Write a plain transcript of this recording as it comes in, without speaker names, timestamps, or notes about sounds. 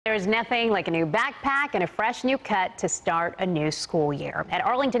There's nothing like a new backpack and a fresh new cut to start a new school year. At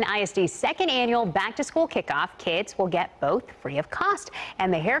Arlington ISD's second annual Back-to-School Kickoff, kids will get both free of cost,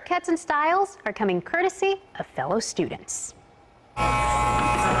 and the haircuts and styles are coming courtesy of fellow students.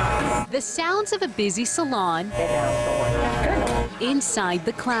 The sounds of a busy salon inside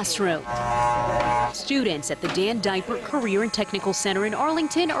the classroom. Students at the Dan Diaper Career and Technical Center in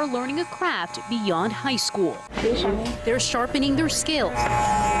Arlington are learning a craft beyond high school. They're sharpening their skills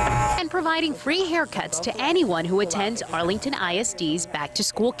and providing free haircuts to anyone who attends Arlington ISD's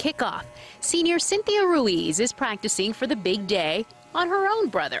Back-to-School Kickoff. Senior Cynthia Ruiz is practicing for the big day on her own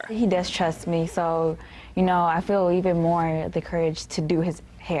brother. He does trust me, so, I feel even more the courage to do his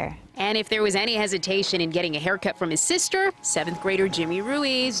hair. And if there was any hesitation in getting a haircut from his sister, 7th grader Jimmy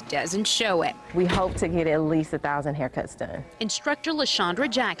Ruiz doesn't show it. We hope to get at least 1,000 haircuts done. Instructor LaShondra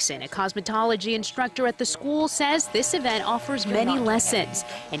Jackson, a cosmetology instructor at the school, says this event offers many lessons,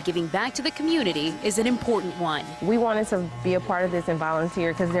 and giving back to the community is an important one. We wanted to be a part of this and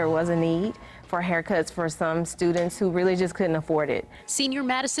volunteer because there was a need for haircuts for some students who really just couldn't afford it. Senior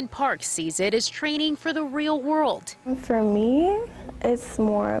Madison Parks sees it as training for the real world. For me, it's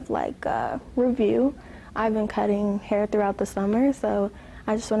more of like a review. I've been cutting hair throughout the summer, so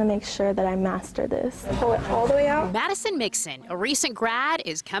I just want to make sure that I master this. Pull it all the way out. Madison Mixon, a recent grad,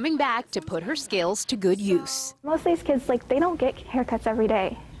 is coming back to put her skills to good use. Most of these kids, they don't get haircuts every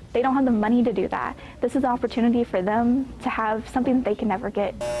day. They don't have the money to do that. This is an opportunity for them to have something that they can never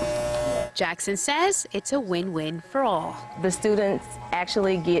get. Jackson says it's a win-win for all. The students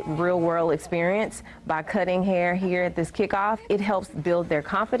actually get real-world experience by cutting hair here at this kickoff. It helps build their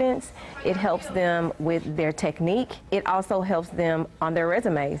confidence. It helps them with their technique. It also helps them on their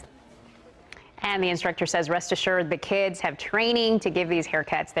resumes. And the instructor says, rest assured, the kids have training to give these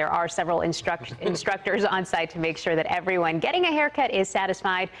haircuts. There are several instructors on site to make sure that everyone getting a haircut is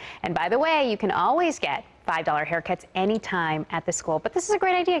satisfied. And by the way, you can always get $5 haircuts anytime at the school. But this is a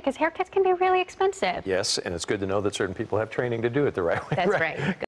great idea because haircuts can be really expensive. Yes, and it's good to know that certain people have training to do it the right way. That's right.